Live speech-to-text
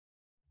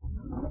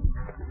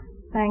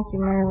Thank you,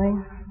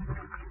 Merle.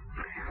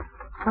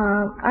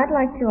 I'd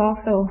like to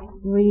also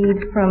read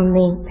from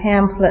the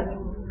pamphlet,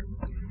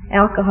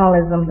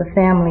 Alcoholism, the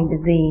Family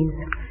Disease,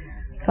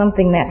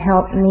 something that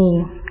helped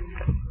me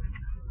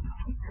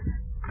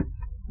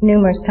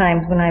numerous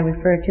times when I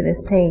refer to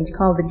this page,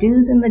 called The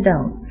Do's and the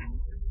Don'ts.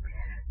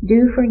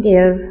 Do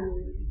forgive.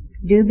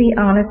 Do be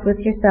honest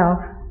with yourself.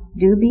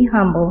 Do be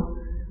humble.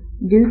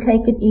 Do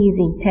take it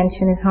easy.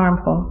 Tension is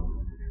harmful.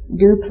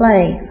 Do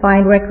play.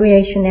 Find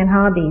recreation and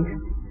hobbies.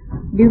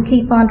 Do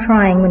keep on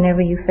trying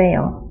whenever you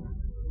fail.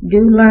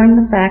 Do learn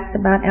the facts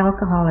about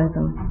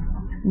alcoholism.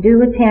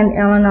 Do attend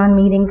Al-Anon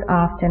meetings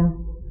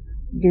often.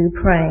 Do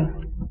pray.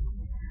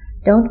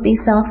 Don't be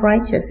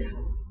self-righteous.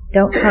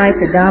 Don't try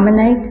to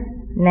dominate,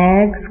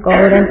 nag,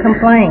 scold, and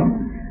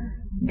complain.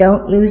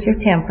 Don't lose your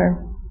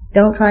temper.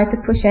 Don't try to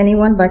push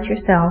anyone but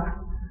yourself.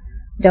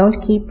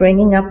 Don't keep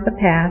bringing up the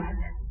past.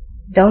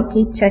 Don't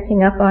keep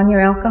checking up on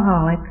your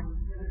alcoholic.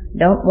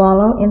 Don't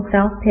wallow in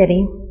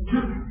self-pity.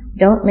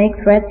 Don't make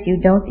threats you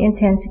don't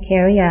intend to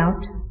carry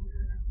out.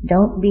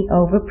 Don't be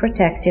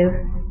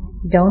overprotective.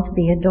 Don't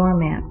be a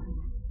doormat.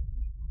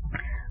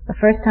 The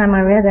first time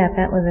I read that,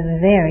 that was a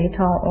very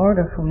tall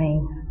order for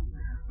me.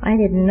 I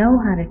didn't know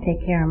how to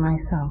take care of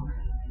myself.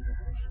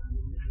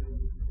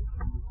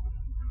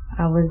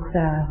 Well,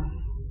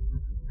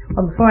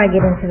 before I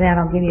get into that,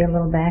 I'll give you a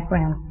little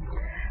background.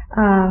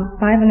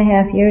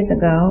 5.5 years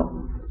ago,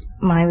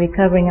 my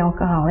recovering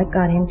alcoholic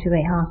got into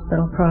a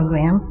hospital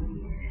program.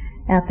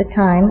 At the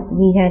time,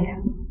 we had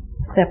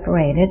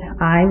separated.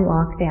 I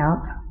walked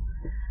out.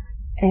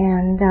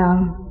 And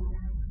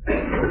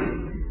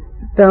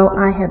though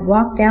I had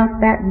walked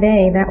out that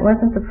day, that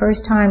wasn't the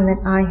first time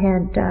that I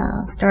had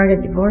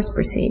started divorce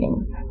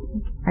proceedings.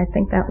 I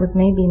think that was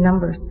maybe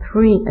number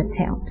 3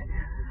 attempt,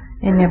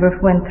 and never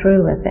went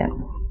through with it.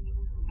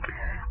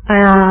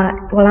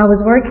 While I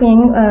was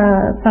working,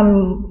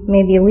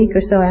 maybe a week or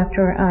so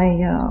after I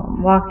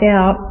walked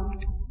out,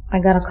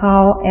 I got a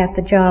call at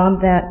the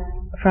job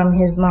from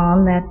his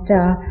mom that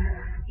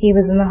he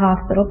was in the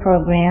hospital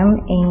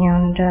program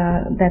and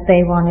that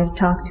they wanted to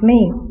talk to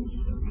me.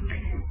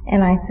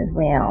 And I said,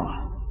 well,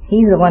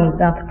 he's the one who's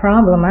got the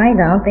problem. I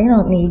don't. They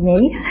don't need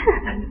me.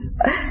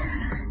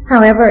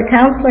 However, a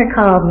counselor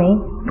called me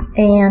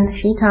and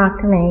she talked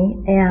to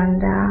me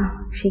and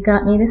she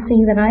got me to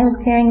see that I was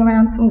carrying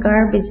around some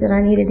garbage that I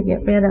needed to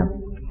get rid of,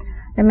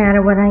 no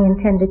matter what I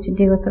intended to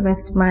do with the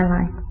rest of my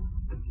life.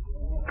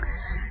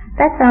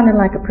 That sounded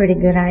like a pretty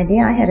good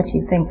idea. I had a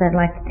few things I'd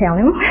like to tell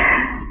him,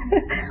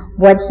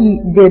 what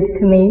he did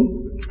to me.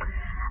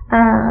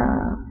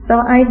 So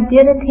I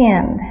did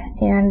attend,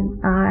 and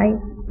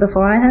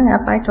before I hung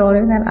up, I told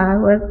her that I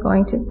was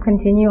going to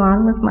continue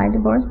on with my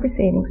divorce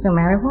proceedings, no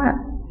matter what.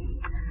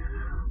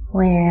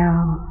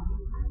 Well,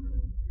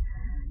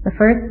 the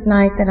first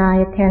night that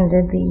I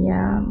attended the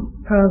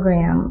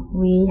program,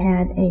 we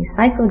had a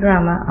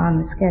psychodrama on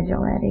the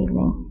schedule that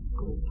evening.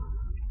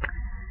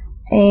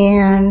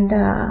 And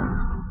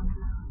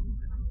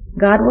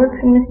God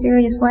works in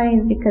mysterious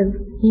ways, because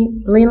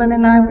Leland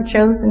and I were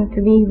chosen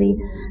to be the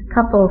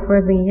couple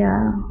for the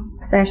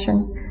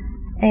session.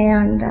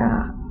 And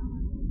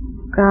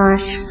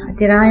gosh,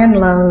 did I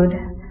unload.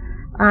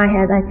 I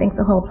had, I think,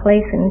 the whole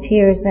place in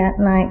tears that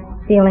night,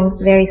 feeling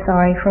very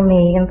sorry for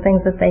me and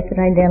things that they could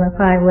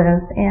identify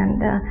with.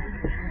 And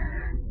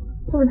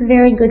it was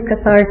very good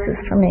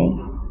catharsis for me.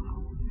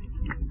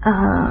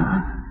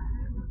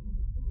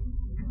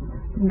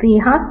 The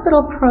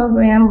hospital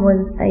program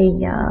was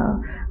a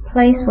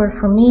place where,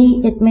 for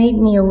me, it made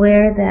me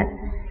aware that,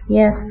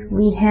 yes,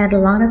 we had a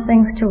lot of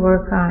things to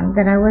work on,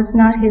 that I was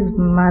not his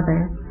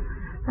mother.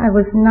 I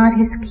was not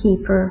his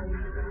keeper.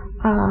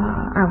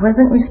 I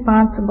wasn't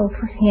responsible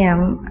for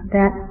him,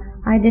 that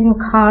I didn't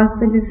cause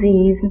the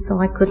disease and so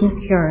I couldn't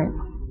cure it.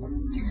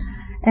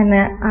 And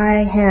that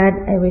I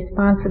had a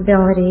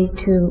responsibility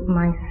to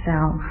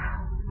myself.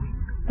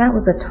 That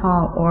was a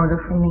tall order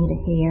for me to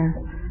hear.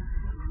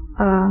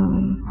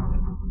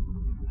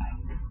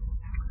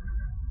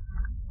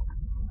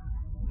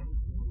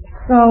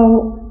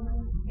 So,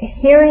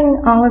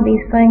 hearing all of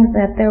these things,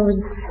 that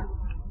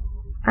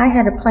I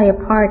had to play a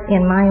part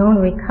in my own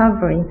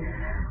recovery.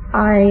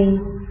 I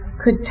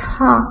could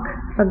talk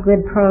a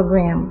good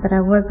program, but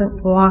I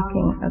wasn't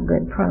walking a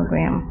good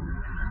program.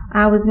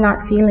 I was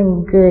not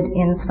feeling good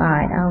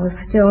inside. I was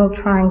still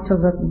trying to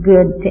look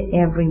good to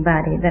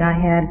everybody, that I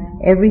had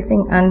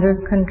everything under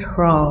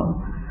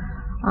control.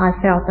 I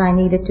felt I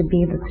needed to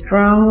be the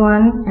strong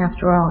one.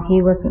 After all,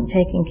 he wasn't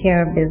taking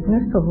care of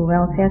business, so who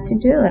else had to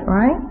do it,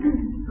 right?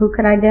 Who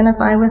could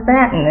identify with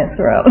that in this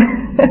room?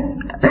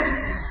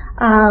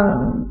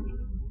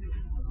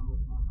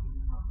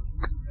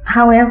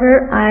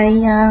 However, I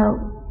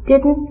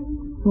didn't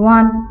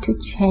want to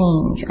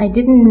change. I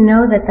didn't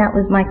know that that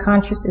was my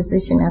conscious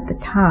decision at the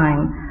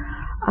time.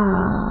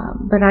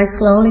 But I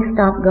slowly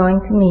stopped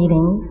going to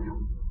meetings,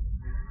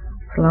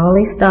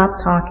 slowly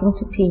stopped talking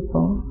to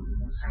people,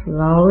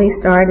 slowly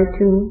started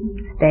to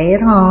stay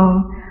at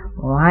home,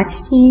 watch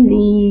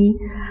TV,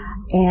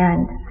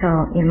 And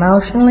so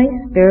emotionally,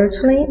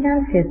 spiritually,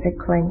 and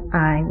physically,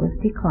 I was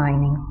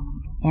declining.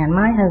 And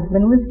my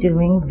husband was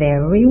doing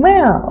very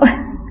well.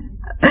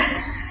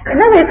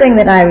 Another thing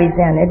that I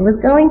resented was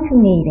going to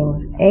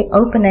meetings,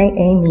 open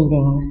AA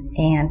meetings,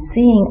 and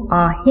seeing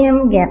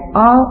him get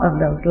all of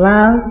those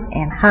loves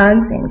and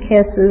hugs and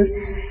kisses,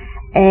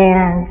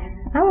 and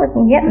I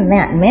wasn't getting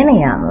that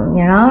many of them,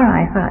 and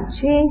I thought,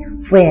 gee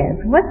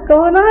whiz, what's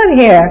going on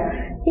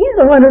here? He's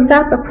the one who's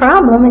got the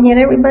problem, and yet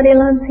everybody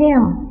loves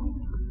him.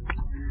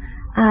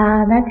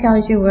 That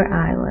tells you where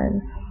I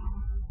was.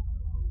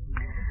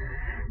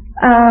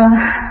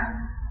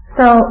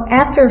 So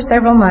after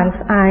several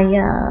months, I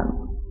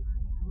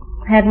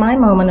had my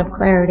moment of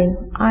clarity.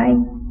 I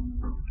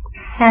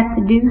had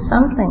to do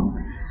something.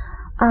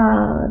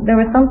 There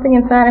was something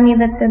inside of me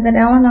that said that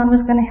Al-Anon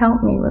was going to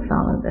help me with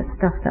all of this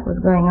stuff that was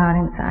going on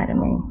inside of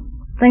me.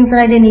 Things that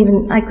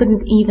I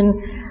couldn't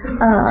even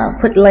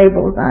put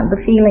labels on.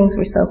 The feelings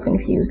were so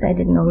confused, I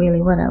didn't know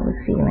really what I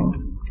was feeling.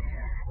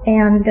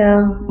 And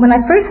when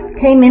I first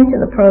came into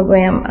the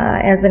program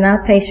as an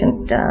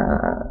outpatient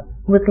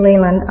with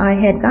Leland, I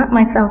had got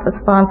myself a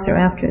sponsor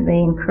after they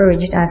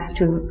encouraged us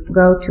to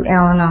go to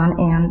Al-Anon,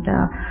 and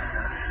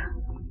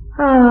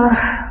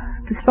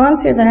the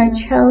sponsor that I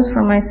chose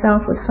for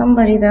myself was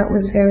somebody that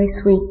was very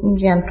sweet and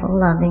gentle,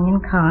 loving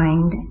and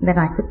kind, that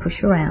I could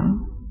push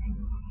around.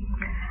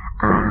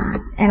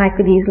 And I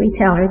could easily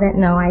tell her that,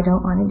 no, I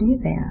don't want to do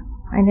that.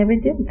 I never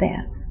did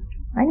that.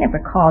 I never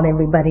called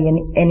anybody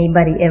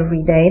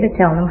every day to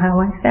tell them how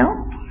I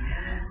felt.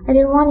 I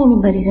didn't want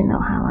anybody to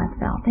know how I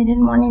felt. I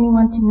didn't want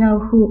anyone to know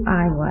who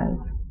I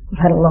was,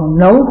 let alone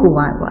know who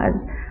I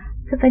was,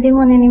 because I didn't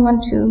want anyone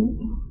to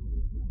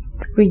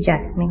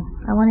reject me.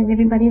 I wanted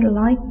everybody to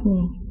like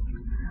me.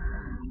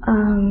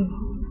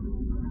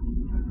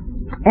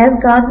 As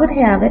God would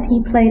have it,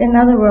 He played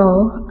another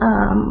role.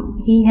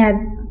 He had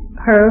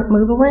her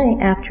move away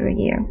after a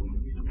year.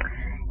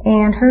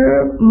 And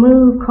her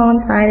move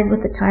coincided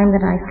with the time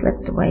that I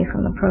slipped away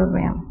from the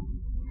program.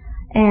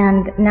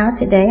 And now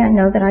today I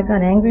know that I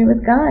got angry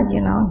with God.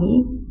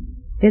 He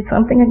did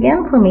something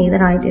again for me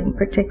that I didn't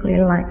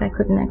particularly like. I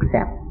couldn't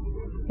accept.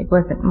 It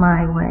wasn't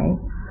my way.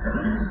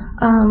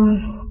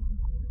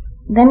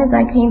 Then as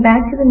I came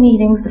back to the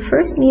meetings, the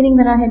first meeting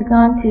that I had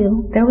gone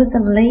to, there was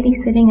a lady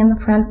sitting in the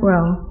front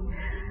row.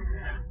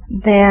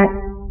 That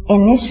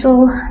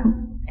initial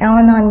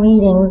Al-Anon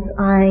meetings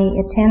I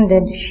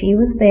attended, she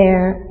was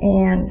there,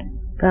 and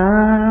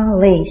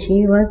golly,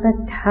 she was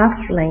a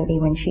tough lady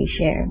when she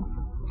shared.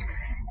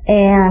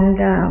 And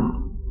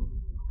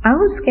I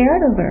was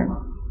scared of her.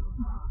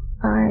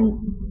 I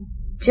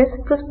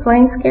just was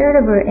plain scared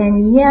of her,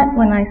 and yet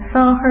when I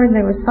saw her,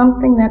 there was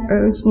something that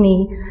urged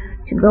me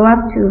to go up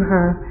to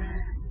her,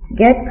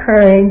 get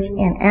courage,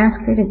 and ask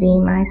her to be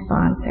my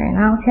sponsor. And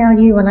I'll tell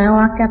you, when I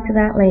walked up to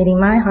that lady,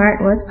 my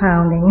heart was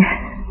pounding.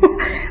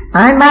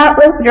 My mouth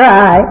was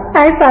dry.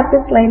 I thought,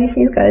 this lady,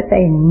 she's going to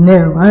say,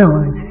 no, I don't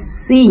want to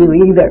see you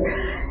either.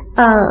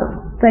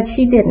 But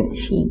she didn't.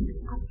 She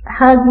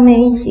hugged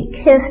me, she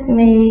kissed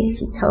me,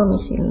 she told me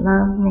she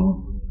loved me.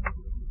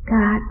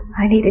 God,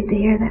 I needed to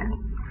hear that.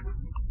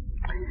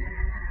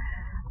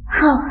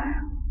 Oh,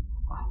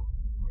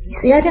 you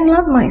see, I didn't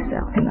love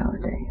myself in those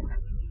days.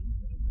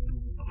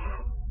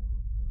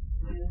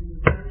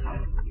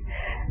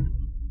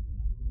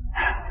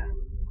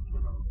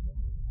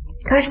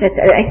 Gosh,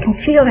 I can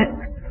feel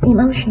that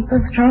emotion so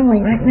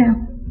strongly right now.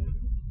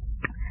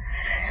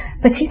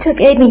 But she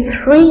gave me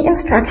 3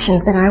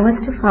 instructions that I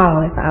was to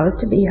follow if I was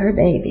to be her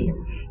baby,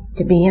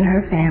 to be in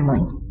her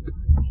family.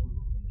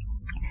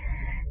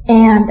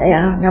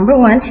 And number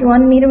 1, she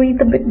wanted me to read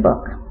the big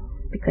book,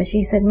 because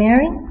she said,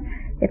 Mary,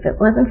 if it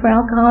wasn't for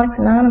Alcoholics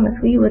Anonymous,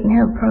 we wouldn't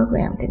have a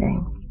program today.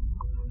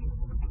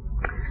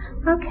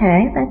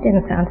 Okay, that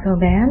didn't sound so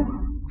bad.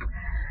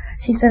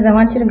 She says, I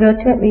want you to go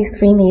to at least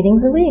 3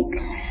 meetings a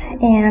week.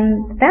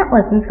 And that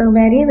wasn't so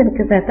bad either,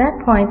 because at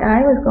that point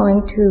I was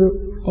going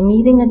to a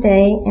meeting a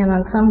day, and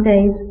on some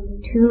days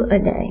 2 a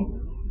day.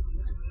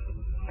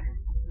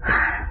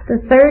 The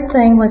third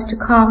thing was to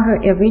call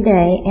her every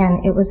day,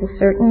 and it was a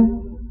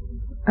certain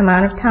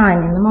amount of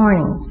time in the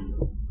mornings,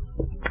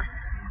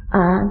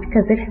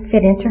 because it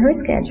fit into her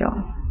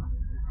schedule.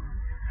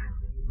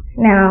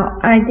 Now,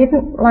 I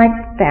didn't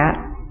like that,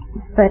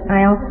 but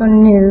I also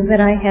knew that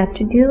I had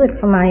to do it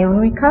for my own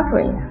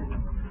recovery.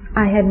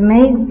 I had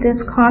made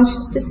this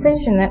conscious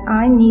decision that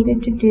I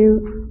needed to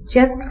do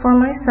just for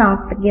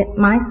myself, to get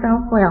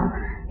myself well,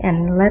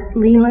 and let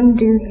Leland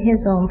do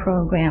his own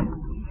program.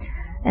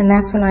 And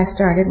that's when I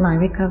started my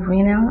recovery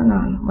in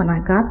Al-Anon, when I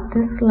got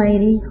this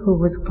lady who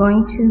was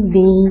going to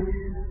be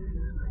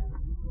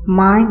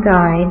my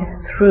guide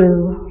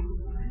through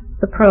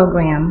the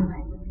program.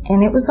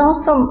 And it was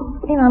also,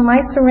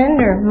 my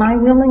surrender, my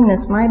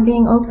willingness, my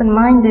being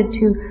open-minded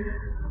to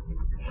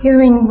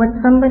hearing what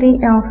somebody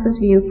else's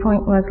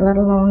viewpoint was, let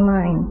alone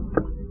mine.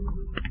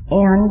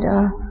 And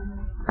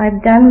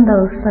I've done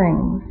those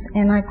things,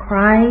 and I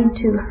cried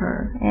to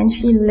her, and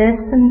she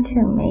listened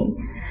to me.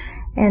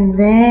 And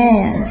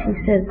then she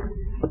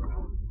says,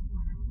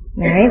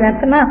 Mary,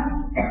 that's enough.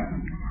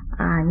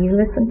 You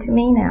listen to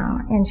me now.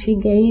 And she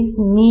gave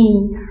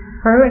me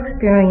her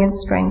experience,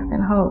 strength,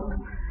 and hope.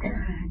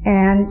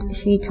 And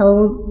she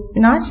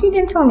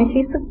didn't tell me,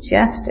 she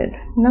suggested.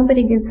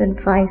 Nobody gives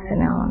advice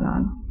in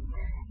Al-Anon.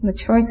 The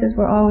choices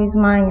were always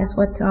mine as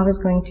what I was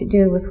going to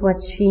do with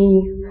what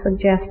she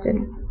suggested.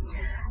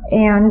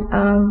 And,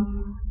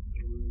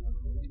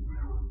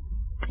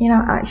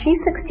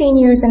 she's 16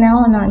 years in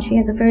Al-Anon. She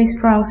has a very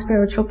strong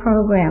spiritual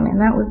program, and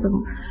that was the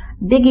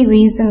biggie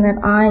reason that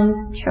I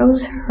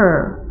chose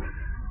her,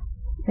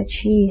 that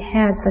she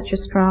had such a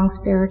strong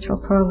spiritual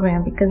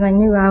program, because I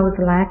knew I was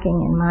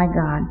lacking in my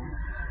God.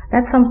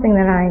 That's something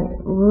that I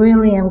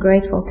really am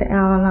grateful to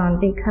Al-Anon,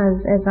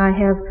 because as I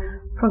have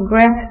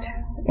progressed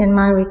in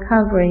my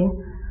recovery,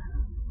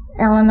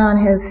 Al-Anon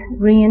has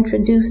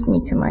reintroduced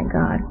me to my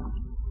God.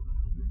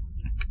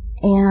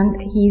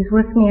 And He's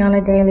with me on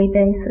a daily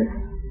basis.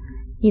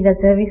 He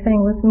does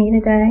everything with me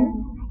today.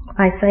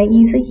 I say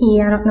He's a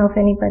He. I don't know if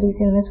anybody's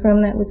in this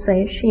room that would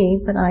say a she,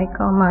 but I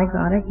call my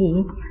God a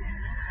He.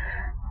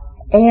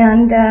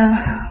 And,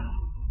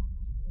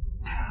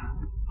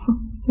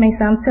 may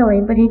sound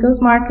silly, but He goes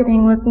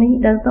marketing with me.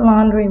 He does the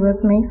laundry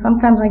with me.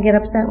 Sometimes I get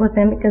upset with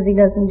Him because He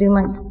doesn't do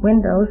my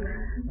windows,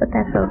 but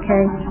that's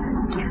okay.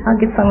 I'll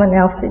get someone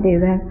else to do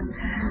that.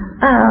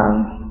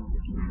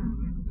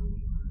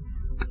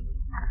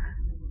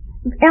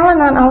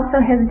 Al-Anon also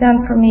has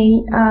done for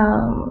me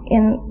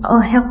in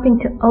helping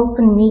to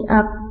open me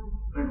up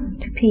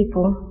to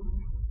people,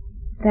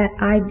 that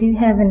I do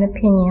have an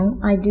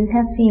opinion, I do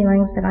have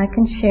feelings that I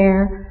can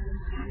share,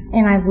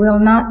 and I will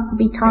not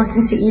be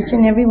talking to each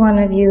and every one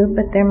of you,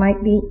 but there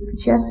might be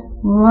just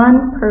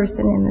one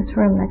person in this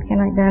room that can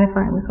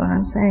identify with what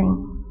I'm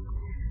saying.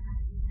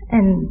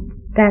 And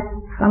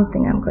that's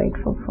something I'm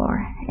grateful for.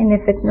 And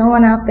if it's no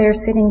one out there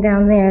sitting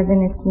down there,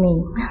 then it's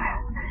me.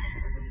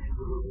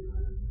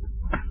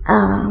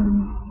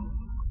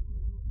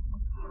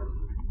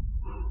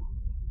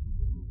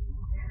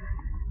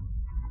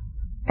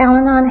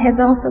 Al-Anon has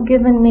also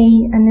given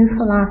me a new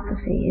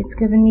philosophy. It's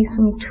given me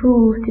some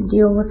tools to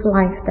deal with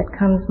life that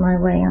comes my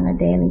way on a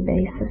daily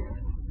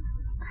basis.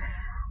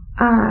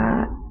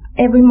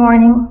 Every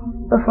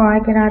morning, before I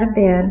get out of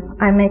bed,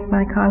 I make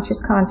my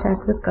conscious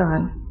contact with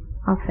God.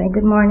 I'll say,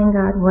 "Good morning,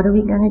 God. What are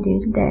we going to do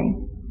today?"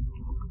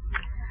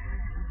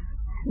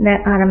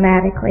 That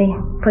automatically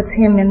puts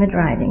Him in the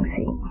driving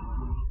seat.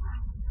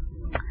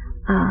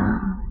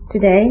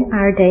 Today,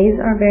 our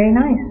days are very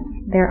nice.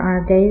 There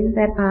are days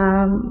that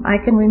I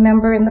can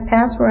remember in the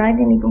past where I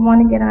didn't even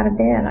want to get out of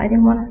bed. I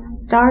didn't want to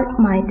start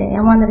my day.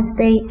 I wanted to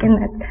stay in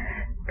that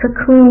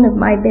cocoon of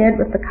my bed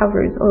with the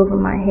covers over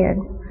my head.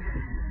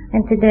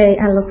 And today,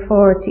 I look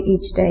forward to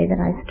each day that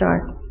I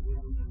start.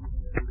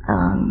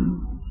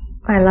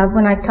 I love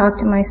when I talk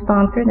to my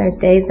sponsor. There's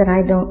days that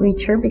I don't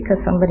reach her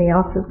because somebody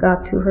else has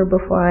got to her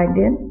before I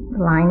did.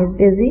 The line is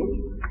busy.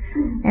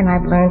 And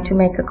I've learned to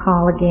make a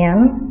call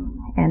again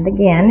and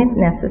again if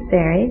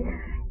necessary.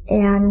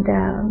 And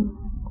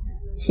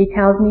she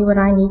tells me what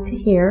I need to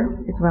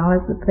hear, as well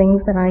as the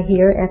things that I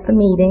hear at the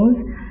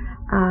meetings.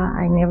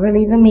 I never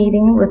leave a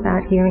meeting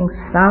without hearing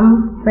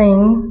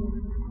something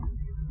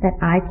that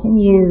I can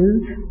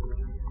use,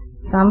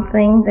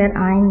 something that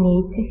I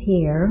need to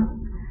hear.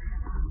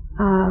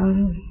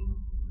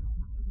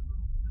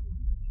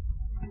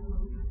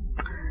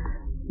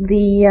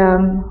 The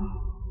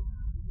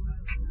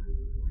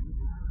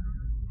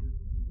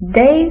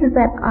days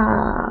that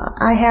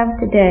I have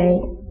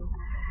today,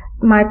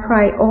 my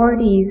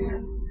priorities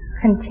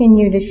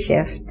continue to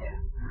shift.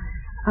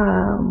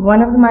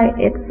 One of my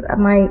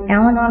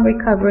Al-Anon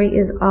recovery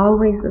is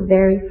always the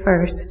very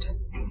first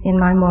in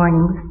my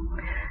mornings.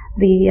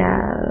 The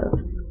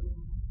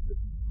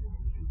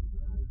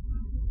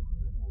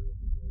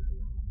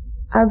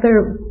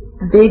other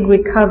big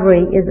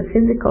recovery is a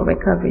physical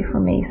recovery for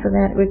me, so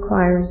that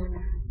requires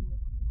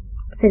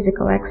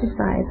physical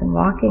exercise and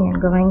walking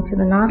and going to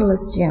the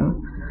Nautilus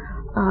gym.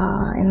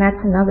 And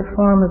that's another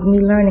form of me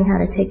learning how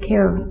to take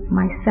care of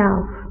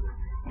myself.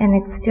 And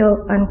it's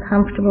still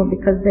uncomfortable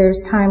because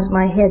there's times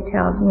my head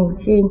tells me,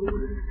 gee,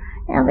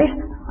 there's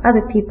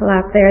other people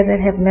out there that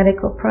have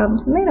medical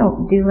problems and they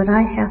don't do what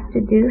I have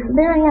to do. So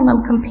there I am,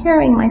 I'm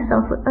comparing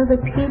myself with other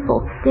people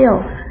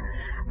still.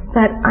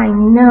 But I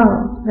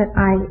know that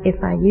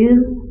if I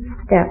use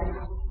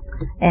steps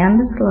and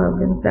the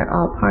slogans, they're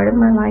all part of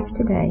my life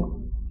today.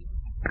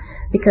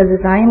 Because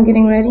as I am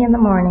getting ready in the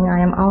morning, I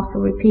am also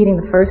repeating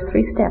the first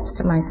 3 steps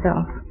to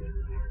myself.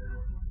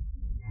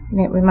 And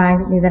it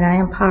reminds me that I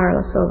am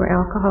powerless over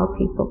alcohol,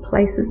 people,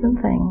 places, and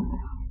things.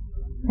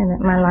 And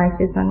that my life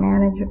is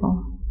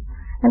unmanageable.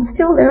 And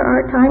still there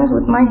are times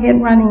with my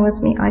head running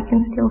with me, I can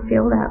still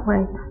feel that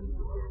way.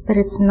 But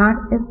it's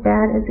not as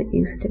bad as it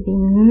used to be.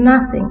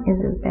 Nothing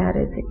is as bad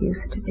as it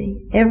used to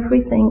be.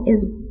 Everything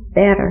is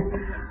better.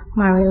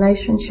 My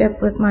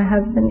relationship with my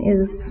husband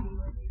is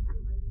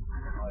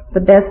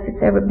the best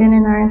it's ever been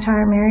in our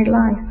entire married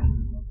life.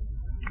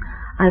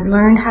 I've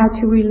learned how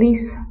to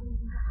release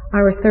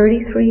our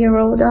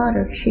 33-year-old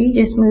daughter. She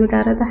just moved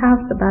out of the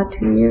house about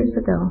 2 years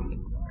ago.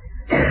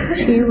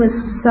 She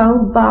was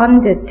so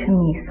bonded to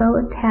me, so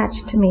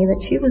attached to me,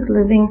 that she was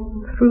living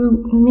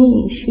through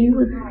me. She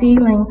was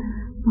feeling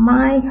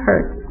my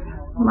hurts,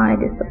 my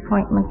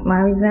disappointments, my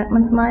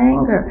resentments, my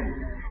anger.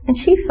 And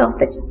she felt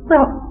that,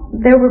 well,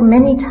 there were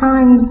many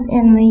times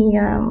in the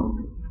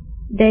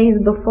days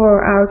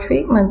before our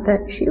treatment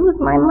that she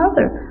was my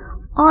mother.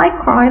 I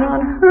cried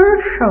on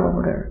her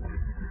shoulder.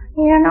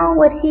 You know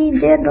what he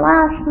did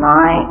last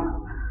night?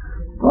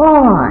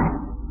 Boy.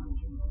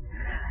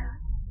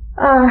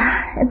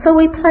 And so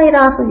we played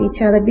off of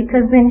each other,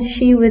 because then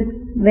she would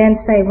then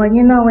say, well,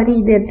 you know what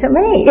he did to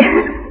me.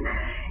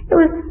 It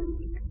was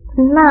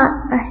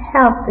not a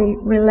healthy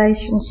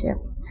relationship.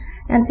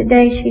 And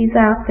today she's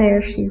out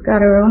there, she's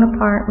got her own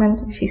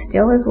apartment, she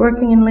still is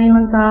working in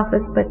Leland's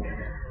office, but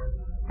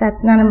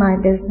that's none of my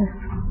business.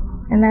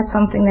 And that's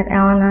something that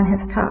Al-Anon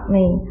has taught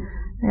me,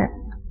 that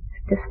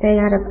to stay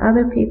out of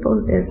other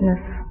people's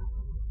business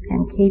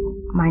and keep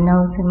my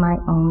nose in my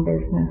own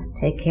business,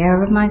 take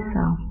care of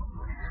myself.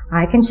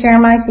 I can share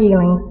my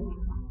feelings,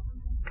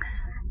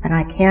 but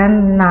I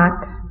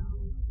cannot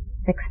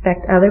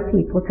expect other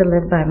people to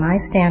live by my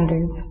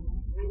standards.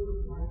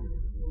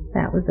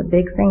 That was a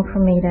big thing for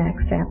me to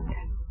accept.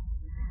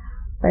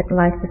 But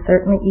life is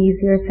certainly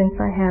easier since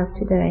I have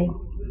today.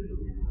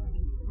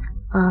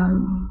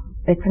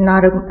 It's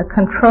not a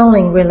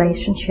controlling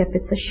relationship,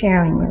 it's a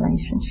sharing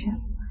relationship.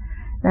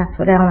 That's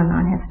what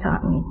Al-Anon has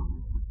taught me.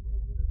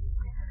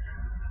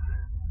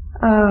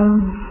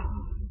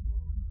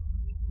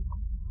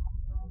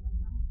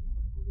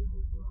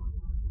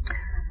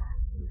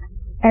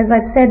 As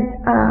I've said,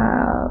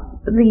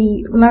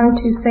 learn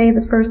to say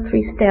the first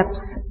 3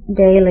 steps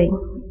daily.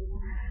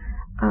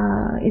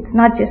 It's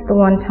not just the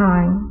one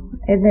time.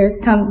 There's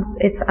times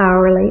it's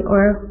hourly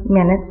or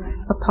minutes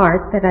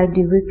apart that I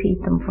do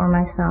repeat them for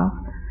myself,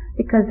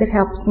 because it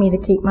helps me to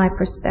keep my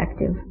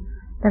perspective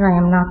that I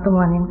am not the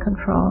one in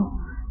control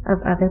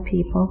of other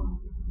people,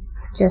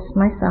 just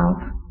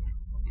myself.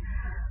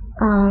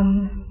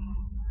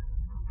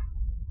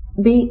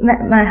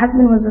 My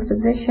husband was a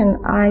physician.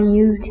 I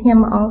used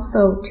him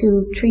also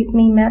to treat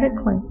me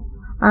medically.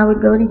 I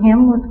would go to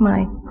him with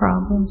my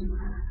problems,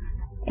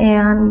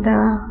 and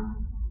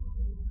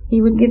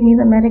he would give me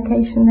the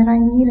medication that I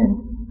needed.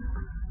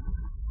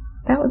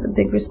 That was a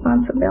big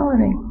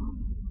responsibility,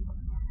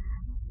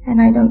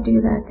 and I don't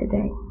do that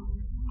today.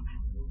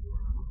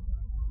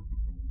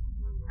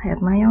 I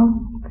have my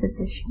own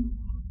physician.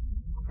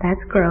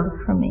 That's growth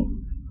for me.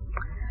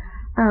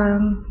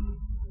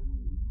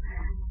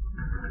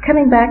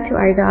 Coming back to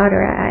our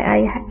daughter,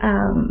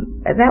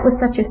 that was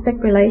such a sick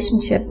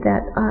relationship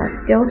that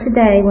still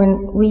today,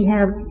 when we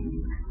have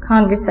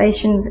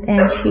conversations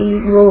and she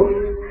will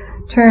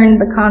turn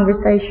the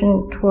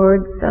conversation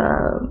towards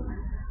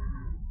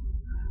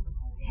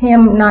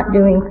him not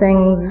doing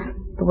things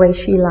the way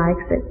she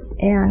likes it,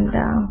 and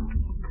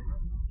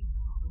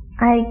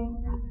I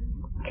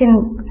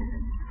can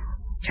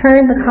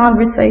turn the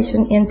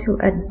conversation into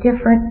a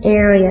different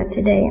area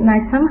today, and I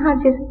somehow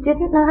just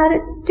didn't know how to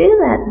do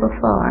that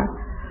before.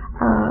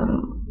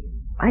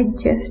 I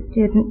just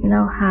didn't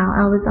know how.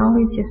 I was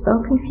always just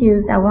so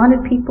confused. I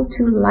wanted people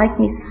to like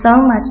me so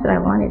much that I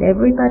wanted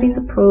everybody's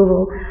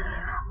approval.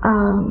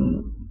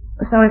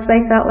 So if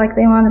they felt like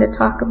they wanted to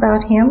talk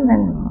about him,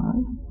 then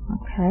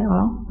okay,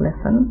 well,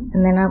 listen.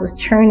 And then I was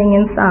churning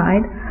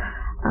inside.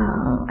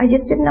 I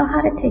just didn't know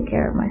how to take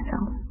care of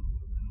myself.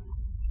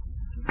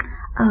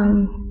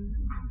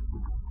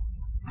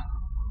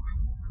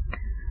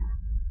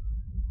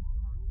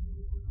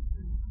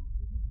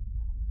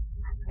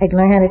 I'd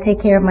learn how to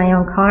take care of my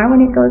own car when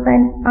it goes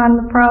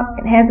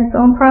it has its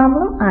own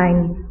problem. I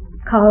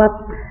call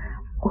up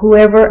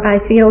whoever I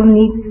feel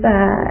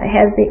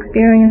has the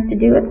experience to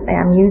do it. Say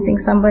I'm using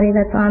somebody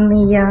that's on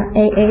the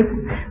AA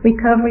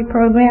recovery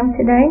program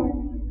today.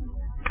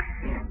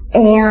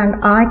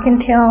 And I can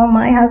tell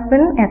my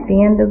husband at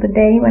the end of the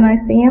day when I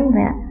see him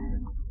that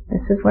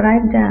this is what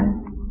I've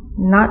done.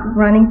 Not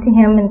running to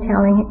him and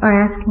telling him or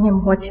asking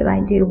him, what should I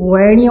do?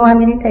 Where do you want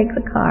me to take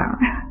the car?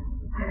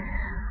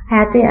 I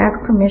had to ask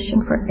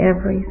permission for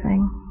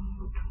everything.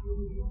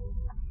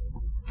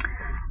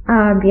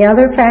 The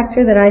other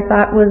factor that I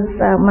thought was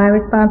my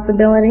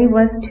responsibility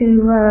was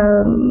to,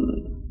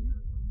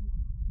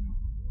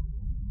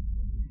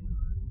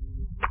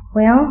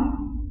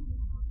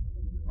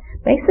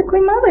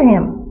 basically mother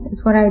him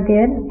is what I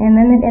did, and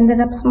then it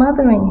ended up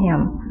smothering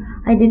him.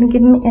 I didn't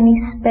give him any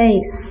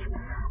space.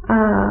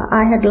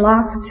 I had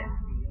lost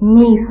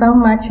me so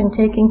much in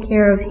taking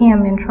care of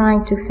him and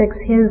trying to fix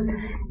his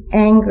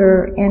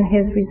anger and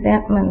his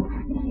resentments,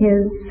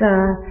 his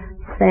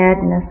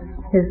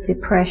sadness, his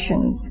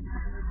depressions.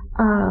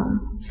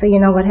 So you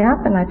know what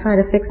happened? I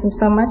tried to fix him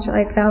so much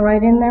I fell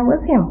right in there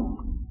with him.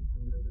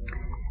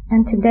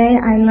 And today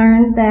I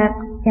learned that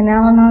in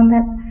Al-Anon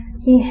that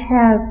he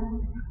has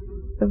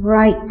the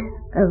right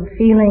of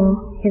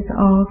feeling his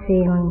own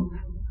feelings.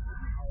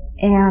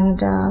 And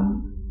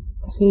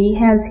he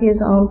has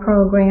his own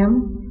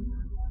program,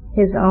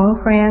 his own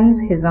friends,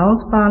 his own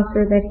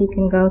sponsor that he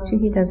can go to.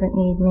 He doesn't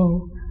need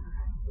me.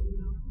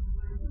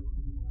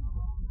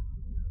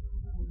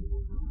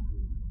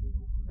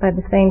 By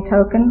the same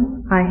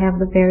token, I have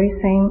the very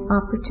same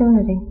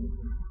opportunity.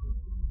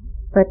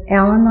 But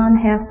Al-Anon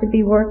has to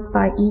be worked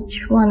by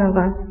each one of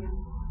us.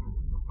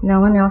 No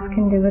one else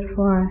can do it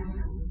for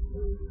us.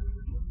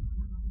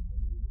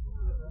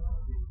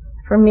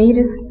 For me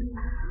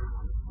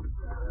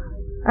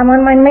I'm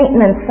on my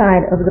maintenance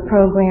side of the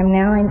program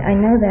now. I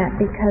know that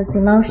because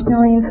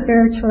emotionally and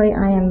spiritually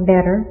I am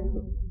better.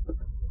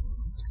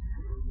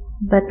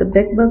 But the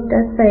Big Book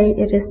does say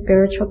it is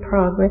spiritual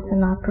progress and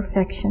not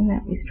perfection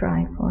that we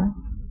strive for.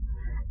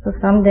 So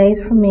some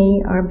days for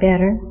me are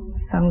better,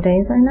 some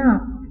days are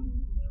not.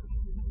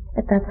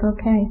 But that's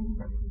okay.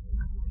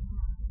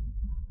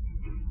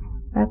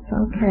 That's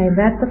okay.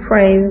 That's a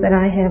phrase that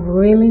I have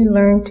really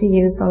learned to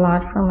use a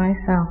lot for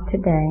myself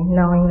today,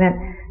 knowing that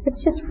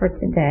it's just for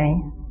today.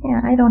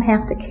 Yeah, I don't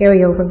have to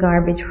carry over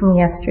garbage from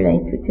yesterday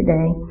to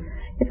today.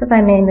 If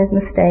I made a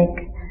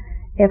mistake,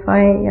 if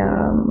I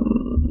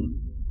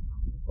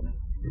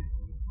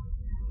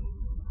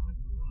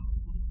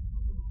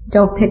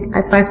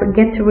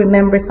forget to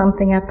remember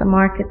something at the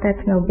market,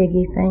 that's no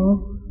biggie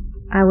thing.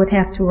 I would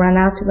have to run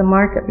out to the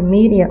market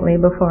immediately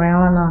before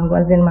Al-Anon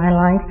was in my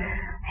life.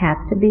 Had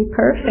to be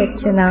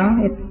perfect,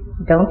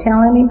 don't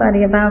tell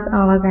anybody about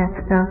all of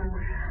that stuff.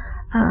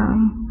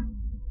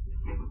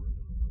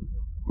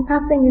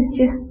 Nothing is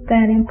just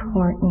that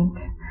important.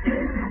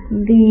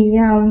 The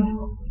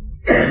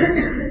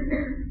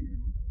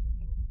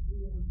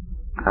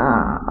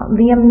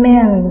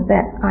amends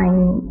that I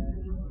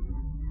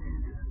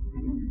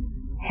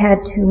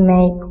had to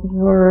make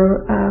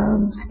were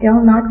still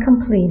not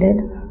completed.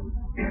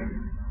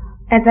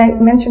 As I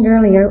mentioned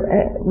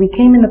earlier, we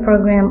came in the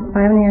program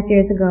 5.5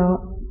 years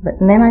ago, but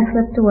then I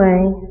slipped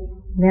away.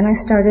 Then I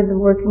started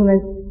working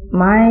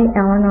my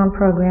Al-Anon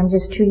program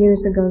just 2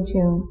 years ago,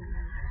 June.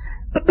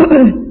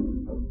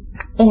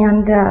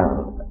 And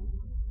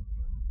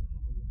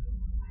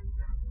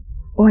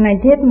when I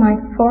did my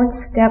 4th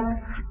step,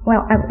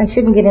 well, I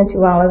shouldn't get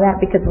into all of that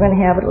because we're going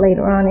to have it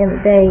later on in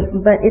the day,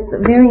 but it's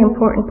a very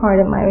important part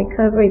of my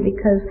recovery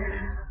because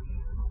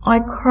I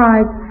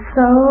cried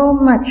so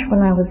much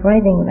when I was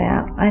writing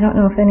that. I don't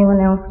know if anyone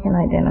else can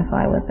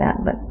identify with that,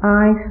 but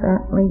I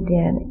certainly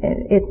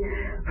did.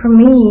 For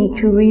me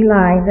to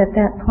realize at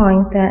that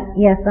point that,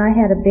 yes, I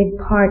had a big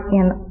part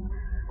in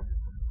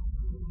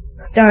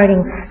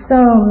starting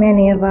so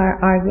many of our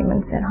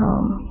arguments at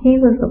home. He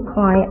was the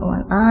quiet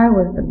one. I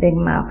was the big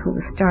mouth who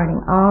was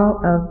starting all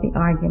of the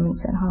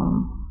arguments at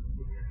home.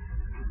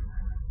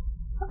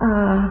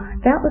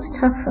 That was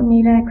tough for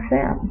me to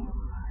accept.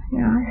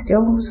 I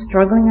still was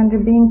struggling under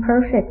being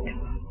perfect.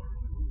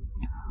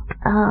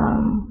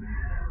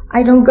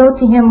 I don't go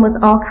to him with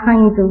all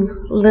kinds of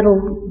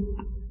little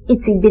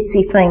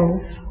itsy-bitsy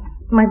things.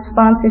 My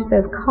sponsor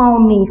says, call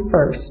me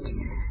first.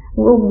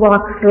 We'll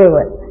walk through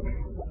it.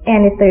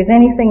 And if there's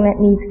anything that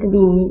needs to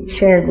be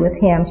shared with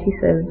him, she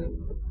says,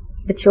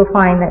 but you'll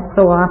find that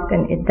so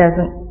often it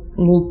doesn't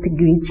need to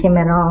reach him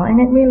at all. And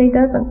it really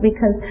doesn't,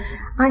 because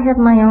I have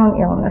my own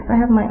illness. I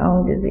have my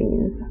own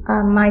disease.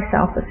 My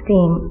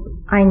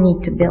self-esteem, I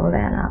need to build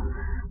that up.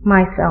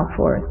 My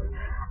self-worth.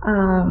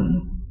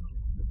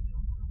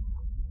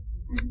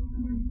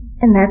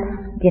 And that's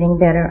getting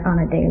better on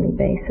a daily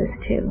basis,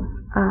 too.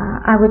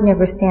 I would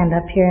never stand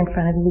up here in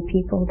front of you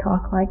people and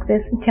talk like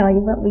this and tell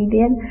you what we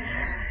did.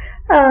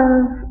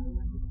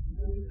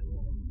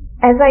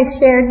 As I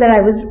shared that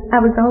I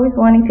was always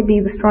wanting to be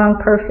the strong,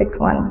 perfect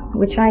one,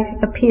 which I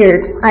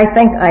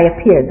think I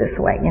appeared this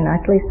way,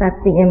 at least that's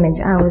the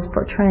image I was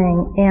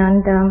portraying.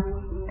 And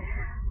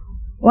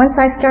once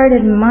I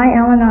started my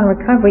Al-Anon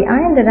recovery,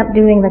 I ended up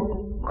doing the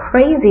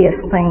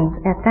craziest things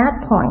at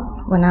that point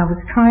when I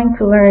was trying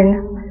to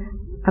learn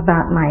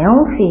about my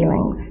own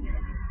feelings.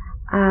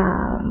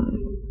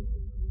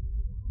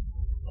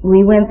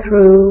 We went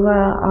through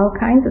all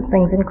kinds of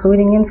things,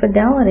 including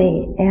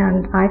infidelity,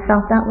 and I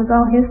felt that was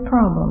all his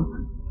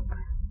problem.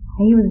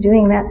 He was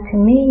doing that to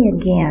me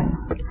again.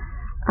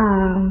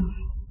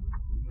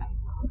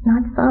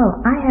 Not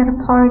so. I had a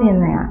part in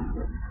that.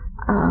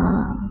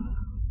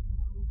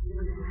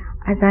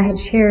 As I had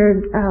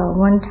shared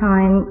one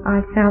time,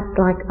 I felt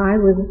like I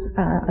was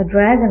a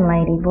dragon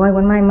lady. Boy,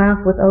 when my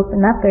mouth was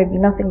opened up, there'd be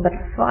nothing but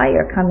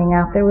fire coming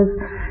out. There was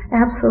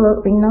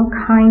absolutely no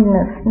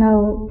kindness,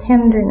 no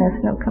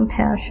tenderness, no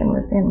compassion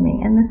within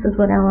me. And this is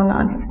what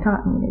Al-Anon has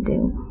taught me to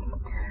do.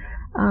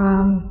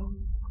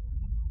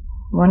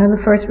 One of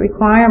the first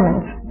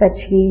requirements that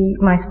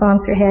my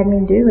sponsor had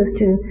me do is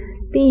to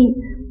be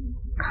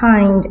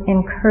kind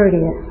and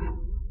courteous,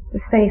 to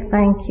say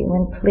thank you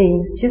and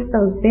please, just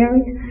those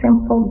very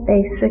simple,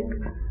 basic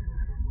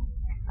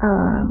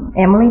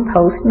Emily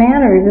Post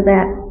manners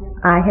that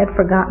I had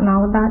forgotten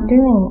all about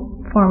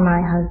doing for my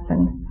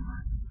husband.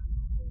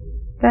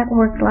 That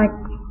worked like...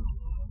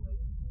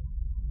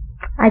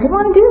 I didn't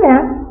want to do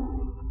that.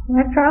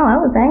 After all, I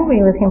was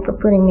angry with him for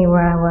putting me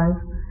where I was.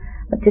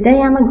 But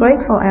today I'm a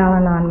grateful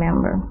Al-Anon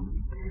member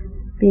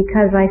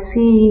because I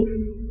see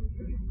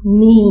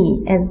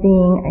me as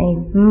being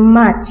a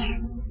much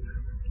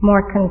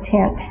more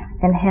content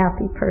and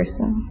happy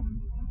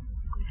person.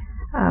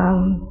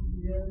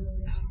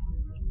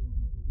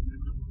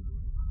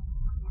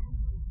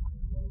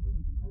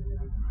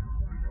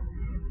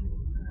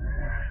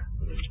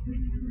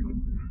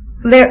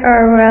 There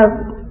are,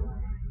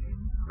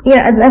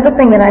 another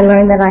thing that I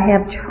learned, that I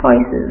have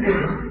choices.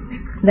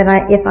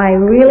 That if I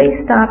really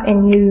stop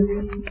and use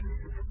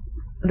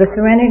the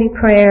Serenity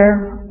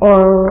Prayer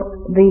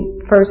or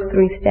the first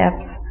 3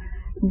 steps,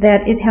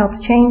 that it helps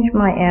change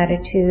my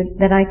attitude,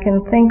 that I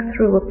can think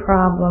through a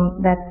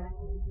problem that's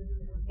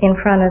in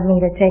front of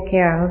me to take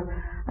care of.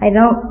 I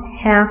don't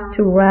have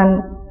to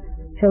run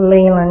to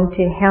Leland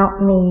to help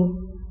me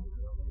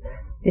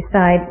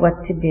decide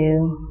what to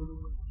do.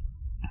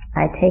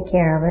 I take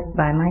care of it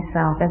by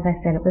myself. As I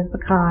said, it was the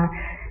car.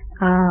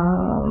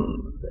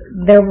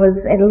 There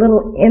was a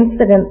little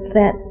incident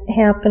that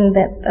happened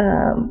that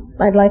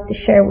I'd like to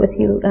share with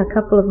you. A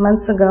couple of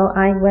months ago,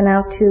 I went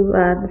out to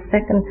the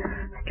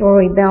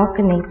 2nd-story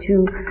balcony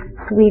to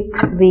sweep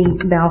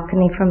the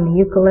balcony from the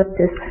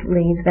eucalyptus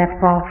leaves that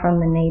fall from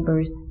the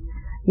neighbor's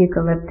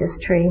eucalyptus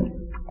tree.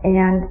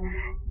 And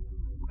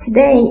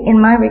today, in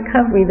my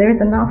recovery,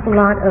 there's an awful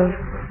lot of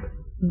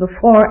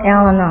before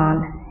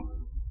Al-Anon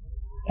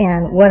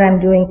and what I'm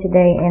doing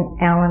today in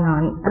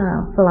Al-Anon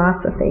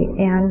philosophy.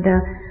 And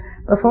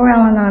before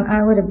Al-Anon,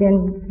 I would have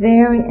been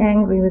very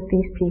angry with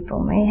these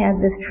people. They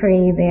had this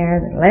tree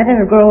there, let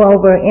it grow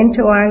over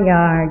into our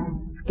yard,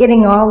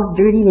 getting all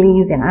dirty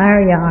leaves in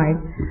our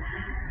yard.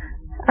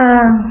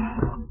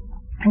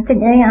 And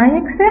today I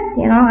accept,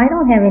 I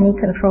don't have any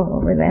control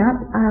over that.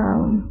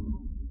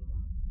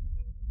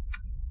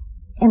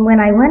 And when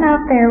I went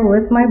out there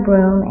with my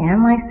broom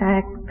and my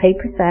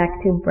paper sack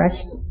to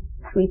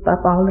sweep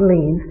up all the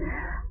leaves,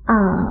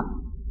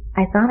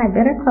 I thought I'd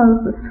better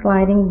close the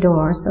sliding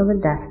door so the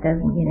dust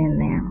doesn't get in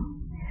there.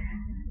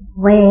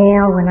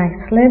 Well, when I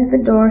slid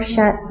the door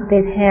shut,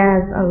 it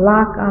has a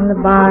lock on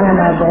the bottom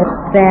of it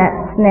that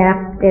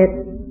snapped it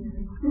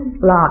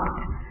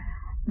locked.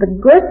 The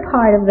good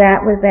part of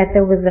that was that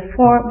there was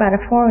about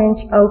a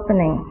 4-inch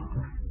opening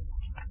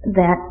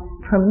that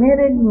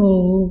permitted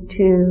me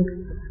to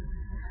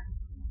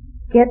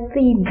get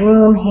the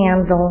broom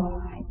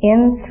handle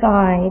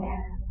inside,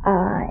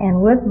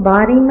 and with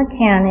body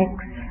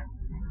mechanics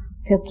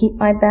to keep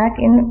my back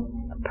in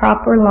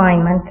proper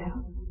alignment,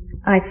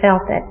 I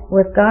felt that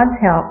with God's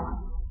help,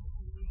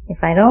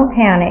 if I don't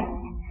panic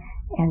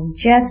and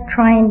just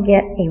try and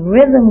get a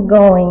rhythm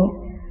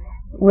going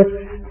with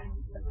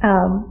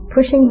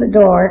pushing the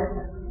door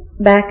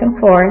back and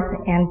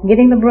forth and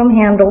getting the broom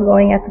handle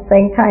going at the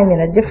same time in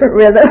a different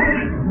rhythm,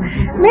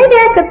 maybe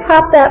I could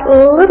pop that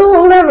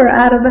little lever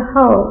out of the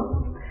hole.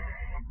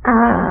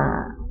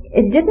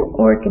 It didn't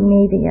work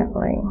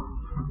immediately.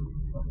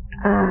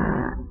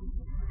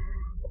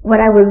 What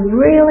I was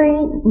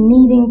really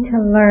needing to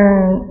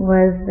learn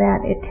was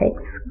that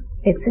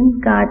it's in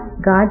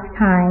God's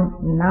time,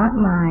 not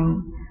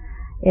mine.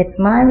 It's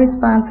my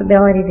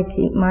responsibility to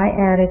keep my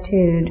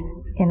attitude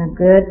in a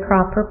good,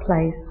 proper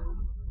place.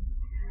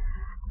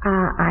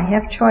 I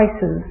have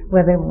choices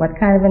what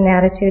kind of an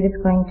attitude it's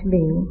going to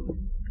be.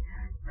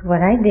 So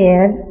what I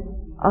did,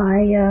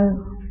 I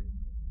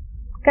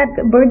got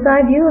a bird's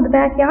eye view of the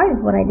backyard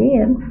is what I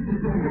did.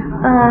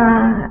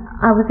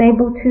 I was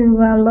able to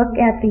look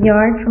at the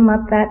yard from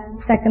up that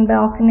 2nd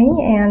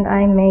balcony, and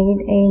I made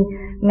a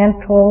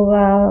mental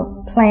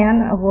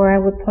plan of where I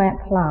would plant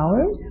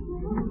flowers.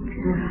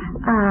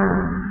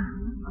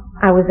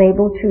 I was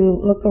able to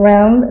look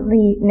around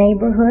the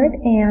neighborhood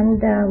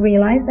and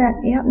realize that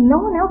no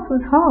one else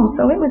was home,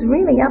 so it was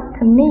really up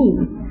to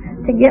me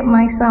to get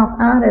myself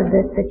out of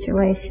this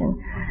situation.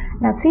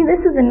 Now see,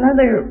 this is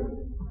another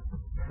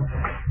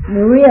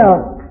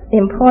real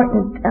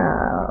important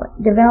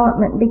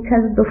development,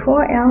 because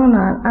before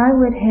Al-Anon I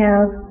would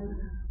have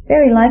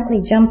very likely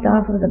jumped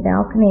off of the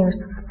balcony or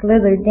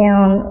slithered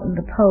down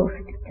the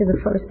post to the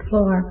 1st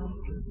floor.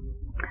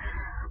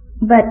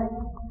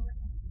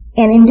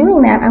 And in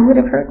doing that I would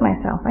have hurt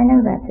myself. I know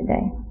that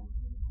today.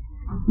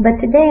 But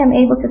today I'm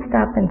able to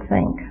stop and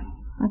think.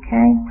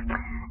 Okay?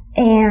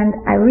 And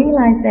I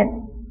realized that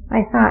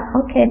I thought,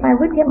 okay, if I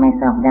would get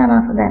myself down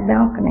off of that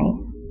balcony,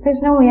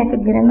 there's no way I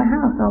could get in the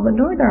house. All the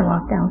doors are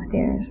locked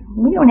downstairs.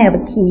 We don't have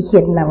a key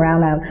hidden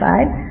around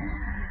outside.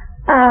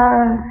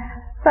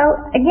 So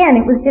again,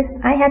 it was just,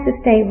 I had to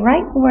stay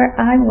right where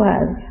I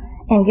was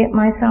and get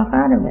myself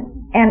out of it.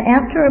 And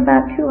after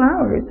about 2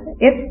 hours,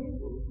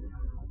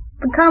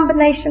 the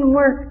combination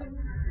worked.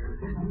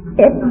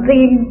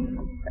 The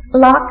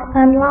lock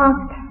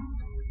unlocked,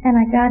 and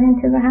I got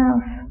into the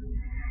house.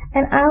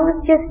 And I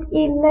was just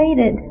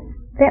elated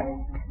that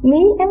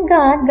me and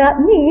God got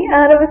me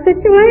out of a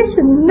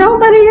situation,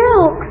 nobody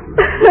else.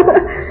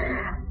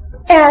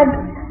 And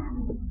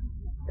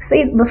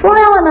see, before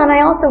Al-Anon,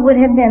 I also would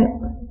have been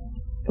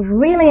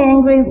really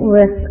angry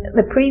with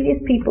the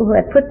previous people who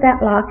had put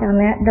that lock on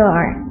that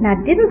door.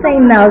 Now, didn't they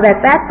know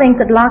that that thing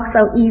could lock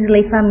so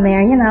easily from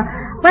there,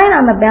 right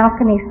on the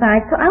balcony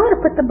side? So I would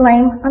have put the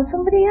blame on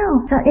somebody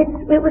else. So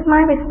it was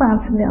my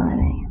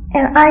responsibility.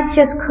 And I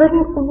just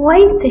couldn't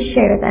wait to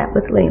share that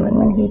with Leland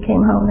when he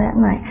came home that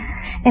night.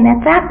 And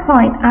at that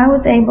point, I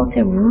was able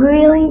to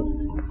really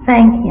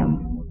thank him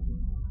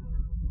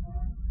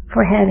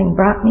for having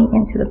brought me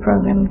into the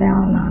program of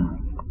Al-Anon.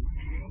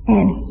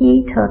 And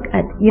he took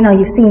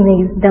you've seen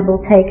these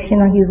double takes,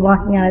 he's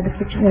walking out of the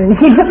kitchen and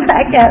he looked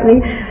back at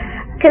me,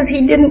 because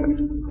he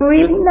didn't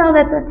really know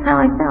that that's how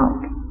I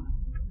felt.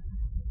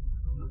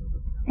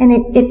 And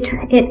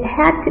it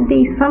had to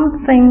be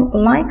something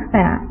like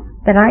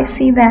that I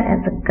see that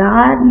as a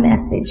God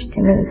message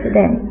to me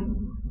today,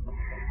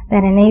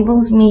 that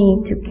enables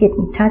me to get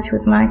in touch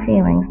with my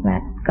feelings,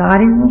 that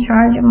God is in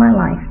charge of my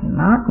life,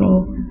 not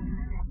me,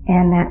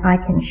 and that I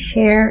can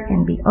share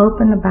and be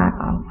open about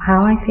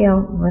how I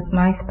feel with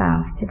my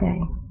spouse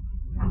today.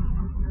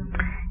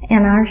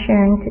 And our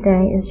sharing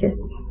today is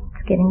just,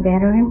 it's getting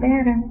better and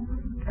better.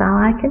 That's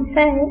all I can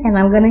say, and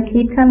I'm going to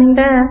keep coming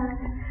back.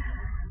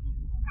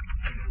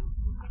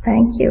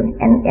 Thank you.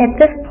 And at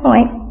this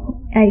point,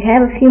 I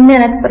have a few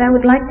minutes, but I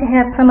would like to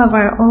have some of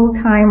our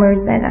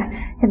old-timers that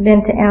have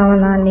been to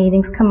Al-Anon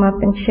meetings come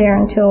up and share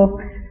until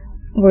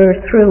we're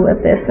through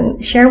with this,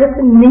 and share with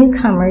the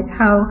newcomers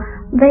how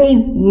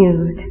they've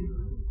used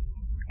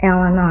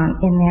Al-Anon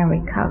in their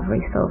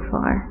recovery so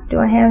far. Do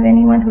I have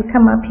anyone who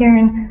come up here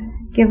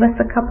and give us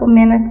a couple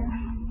minutes?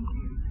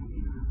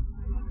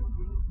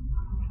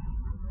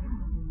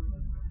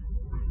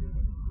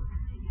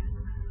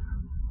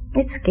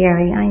 It's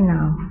scary, I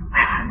know.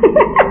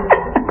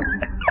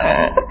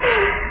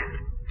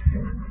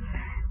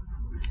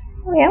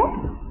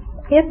 Well,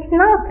 if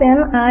not,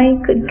 then I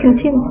could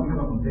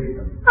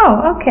continue.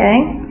 Oh,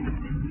 okay.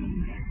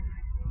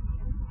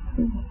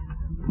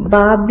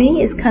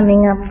 Bobby is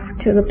coming up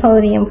to the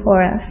podium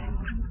for us.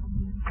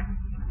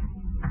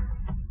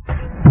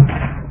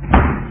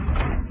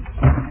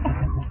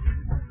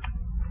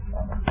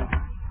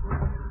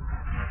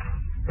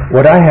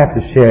 What I have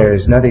to share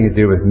is nothing to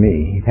do with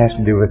me. It has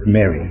to do with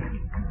Mary.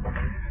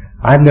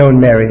 I've known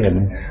Mary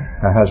and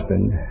her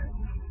husband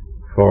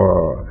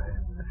for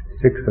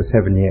 6 or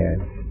 7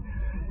 years.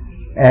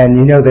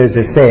 And there's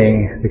a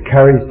saying, the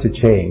courage to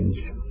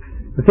change.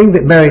 The thing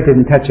that Mary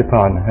didn't touch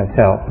upon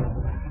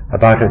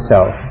about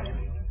herself,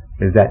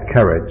 is that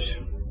courage.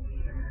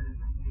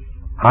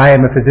 I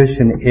am a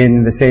physician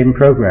in the same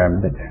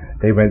program that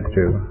they went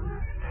through.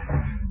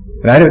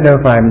 And I don't know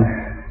if I'm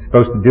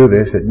supposed to do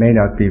this. It may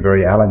not be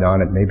very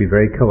Al-Anon, it may be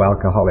very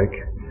co-alcoholic,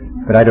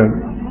 but I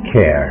don't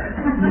care.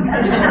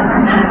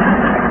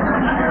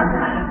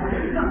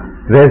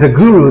 There's a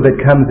guru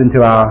that comes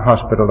into our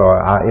hospital or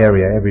our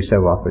area every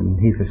so often.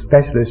 He's a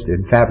specialist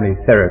in family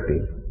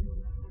therapy.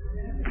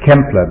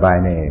 Kempler by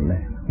name.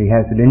 He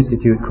has an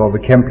institute called the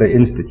Kempler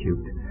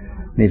Institute,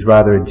 and he's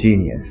rather a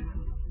genius.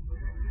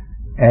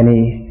 And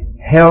he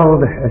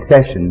held a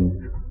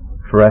session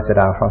for us at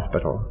our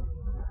hospital.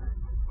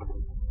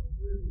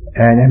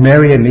 And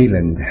Marian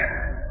Leland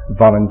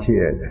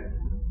volunteered.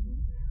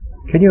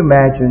 Can you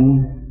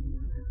imagine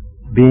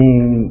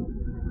being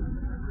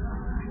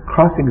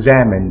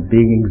cross-examined,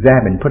 being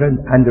examined, put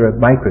under a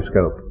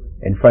microscope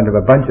in front of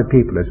a bunch of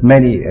people, as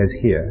many as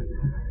here,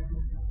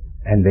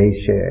 and they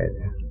shared.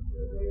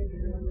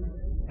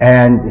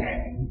 And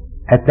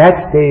at that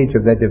stage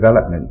of their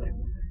development,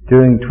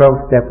 doing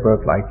 12-step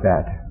work like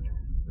that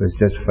was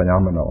just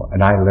phenomenal,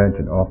 and I learned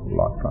an awful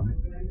lot from it.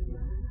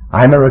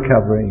 I'm a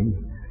recovering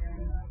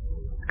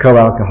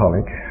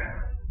co-alcoholic,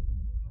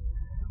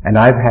 and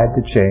I've had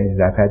to change,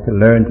 and I've had to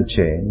learn to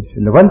change.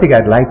 And the one thing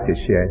I'd like to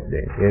share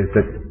today is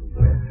that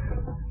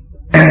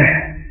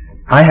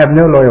I have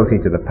no loyalty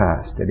to the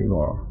past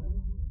anymore.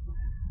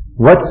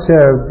 What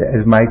served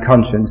as my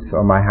conscience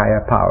or my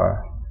higher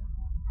power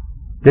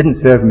didn't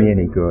serve me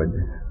any good.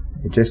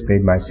 It just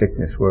made my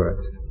sickness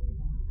worse.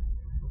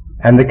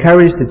 And the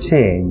courage to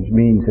change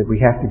means that we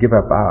have to give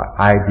up our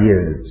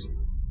ideas.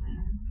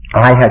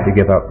 I had to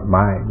give up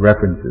my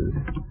references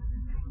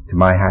to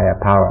my higher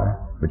power,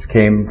 which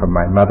came from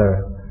my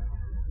mother,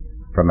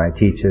 from my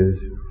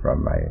teachers,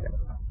 from my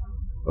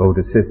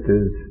older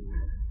sisters.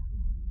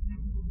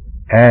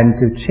 And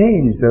to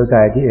change those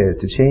ideas,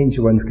 to change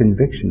one's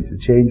convictions, to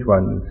change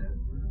one's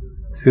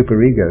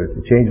superego,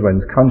 to change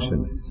one's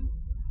conscience,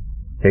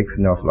 takes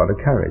an awful lot of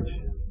courage.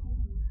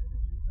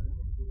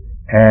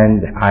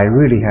 And I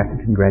really have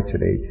to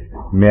congratulate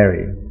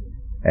Mary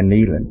and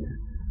Leland.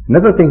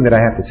 Another thing that I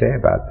have to say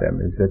about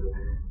them is that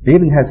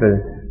Leland has a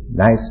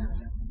nice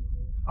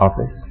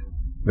office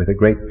with a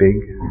great big,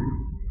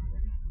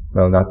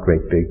 well, not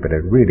great big, but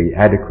a really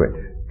adequate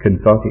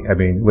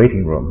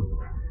waiting room.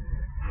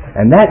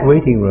 And that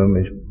waiting room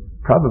is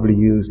probably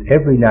used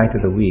every night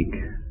of the week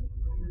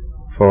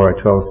for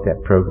a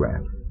 12-step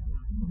program.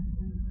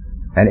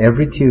 And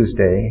every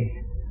Tuesday,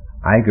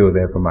 I go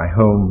there for my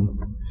home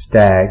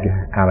stag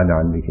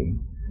Al-Anon meeting.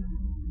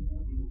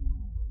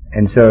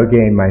 And so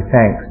again, my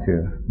thanks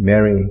to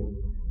Mary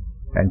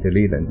and to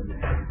Leland.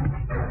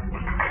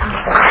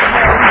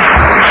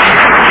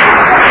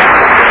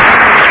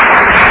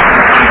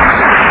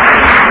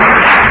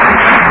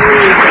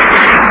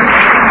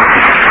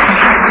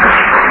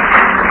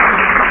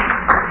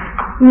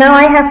 Now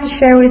I have to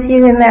share with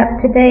you in that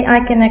today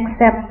I can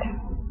accept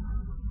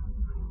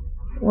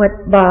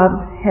what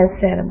Bob has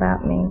said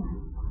about me,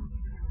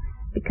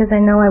 because I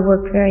know I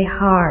worked very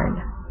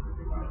hard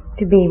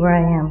to be where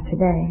I am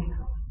today.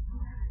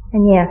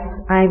 And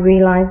yes, I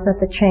realized that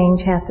the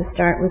change had to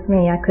start with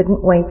me. I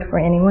couldn't wait for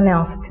anyone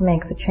else to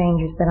make the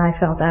changes that I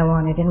felt I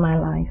wanted in my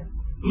life.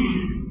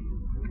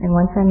 And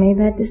once I made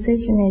that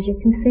decision, as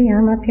you can see,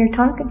 I'm up here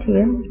talking to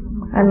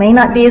you. I may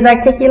not be as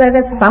articulate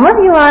as some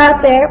of you are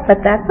out there, but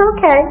that's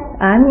okay.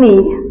 I'm me.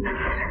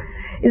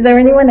 Is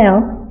there anyone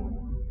else?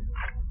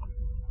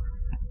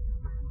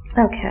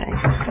 Okay.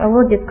 Well,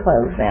 we'll just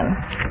close then.